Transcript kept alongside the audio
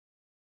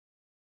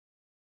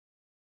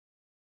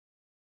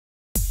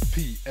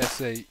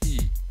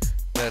Psae.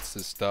 That's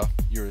the stuff.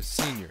 You're a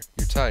senior,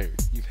 you're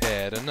tired, you've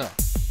had enough.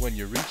 When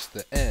you reach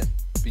the end,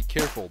 be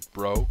careful,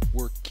 bro.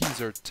 Work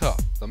keys are tough,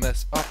 they'll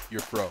mess up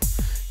your fro.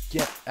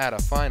 Get out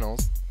of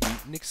finals,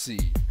 meet and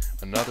exceed.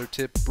 Another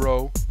tip,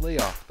 bro, lay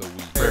off the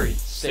weed. Prairie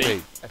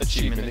State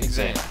Achievement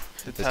Exam,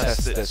 the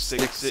test that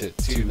sticks it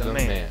to the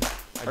man.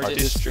 Our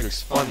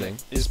district's funding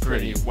is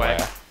pretty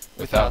whack.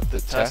 Without the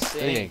test,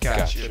 they ain't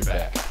got your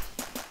back.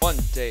 One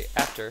day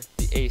after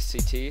the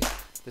ACT,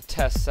 the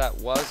test that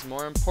was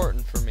more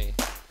important for me.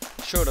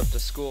 Showed up to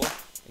school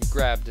and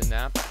grabbed a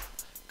nap.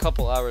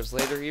 Couple hours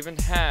later, even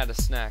had a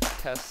snack.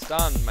 Test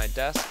on my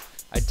desk,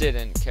 I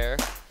didn't care.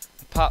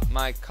 I popped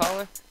my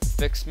collar and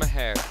fixed my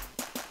hair.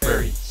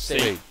 Prairie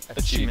State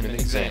Achievement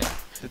Exam,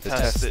 the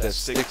test that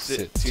sticks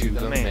it to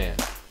the man.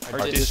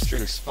 Our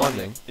district's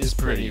funding is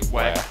pretty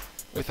whack.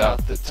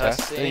 Without the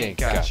test, they ain't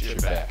got your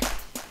back.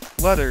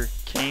 Letter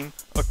came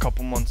a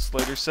couple months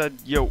later, said,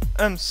 "Yo,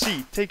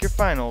 MC, take your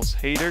finals,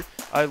 hater."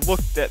 I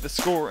looked at the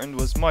score and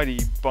was mighty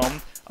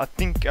bummed. I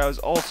think I was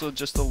also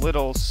just a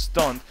little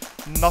stunned.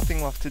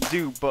 Nothing left to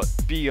do but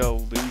be a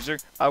loser.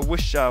 I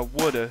wish I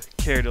woulda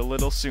cared a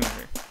little sooner.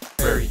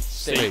 Prairie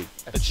State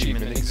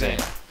Achievement Exam,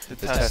 the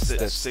test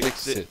that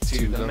sticks it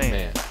to the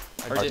man.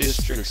 Our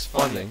district's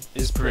funding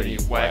is pretty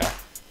whack.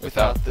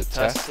 Without the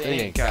test, they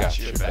ain't got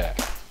your back.